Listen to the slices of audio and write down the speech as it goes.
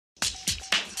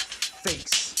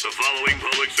face. The following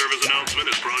public service announcement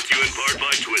is brought to you in part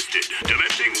by Twiztid,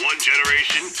 dementing one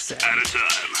generation at a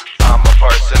time. I'm a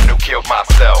person who killed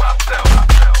myself.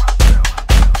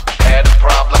 Had a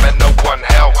problem and no one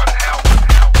helped.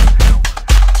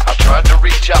 I tried to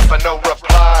reach out but no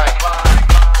reply.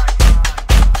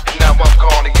 And now I'm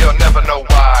gone and you'll never know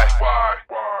why.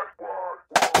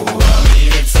 I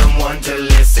needed someone to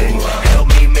listen, help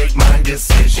me make my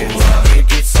decisions. It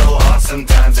gets so hard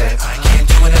sometimes that I can't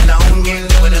do it alone, can't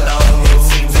do it alone. It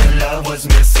seems that love was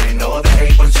missing, or the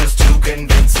hate was just too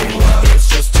convincing. It's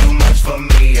just too much for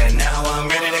me, and now I'm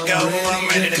ready to go, I'm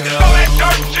ready to go. Throw that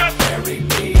dirt and just bury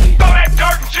me. throw that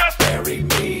dirt and just Bury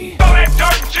me. throw that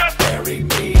dirt and just Bury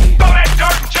me. throw that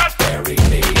dirt and just Bury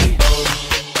me.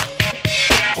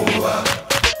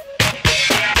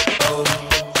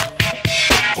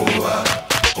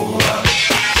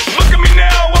 look at me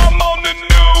now, I'm on the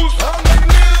news.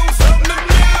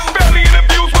 Family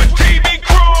interviews with TV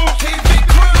crews.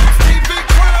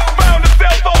 Found a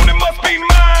cell phone, it must be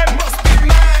mine.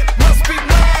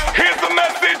 Here's the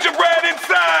message you read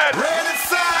inside.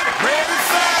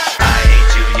 I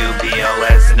hate you,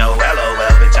 U-P-O-S, no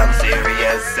LOL, bitch, I'm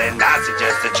serious. And I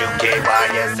suggest that you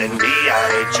K-Y-S and B, I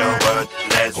hate your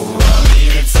worthless. I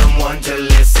needed someone to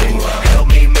listen, help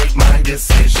me make my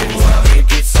decisions. It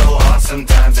gets so hard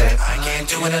sometimes that I can't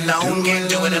do it alone, can't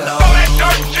do it alone. Throw that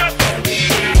dirt and just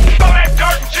throw that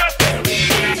dirt and just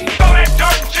throw that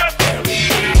dirt and just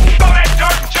throw that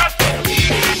dirt and just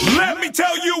let me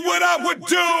tell you what I would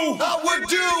do. I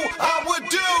would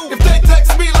do. If they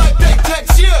text me like they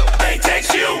text you. They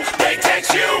text you, they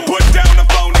text you. Put down the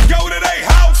phone and go to their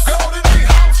house. Go to their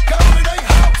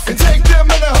house. And take them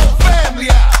and their whole family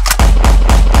out.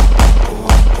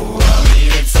 I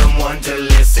needed someone to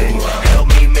listen, help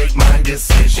me make my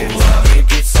decisions. It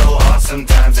gets so hard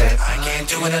sometimes that I can't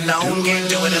do it alone, can't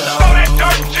do it alone. Throw that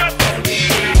dirt and just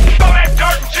throw that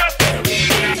dirt and just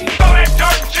throw that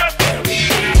dirt and just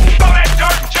throw that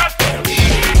dirt and just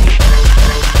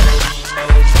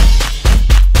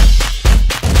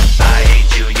I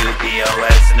hate you,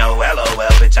 U-P-O-S, no LOL,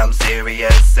 bitch, I'm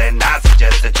serious. And I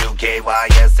suggest that you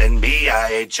K-Y-S and B, I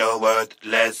hate your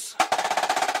worthless.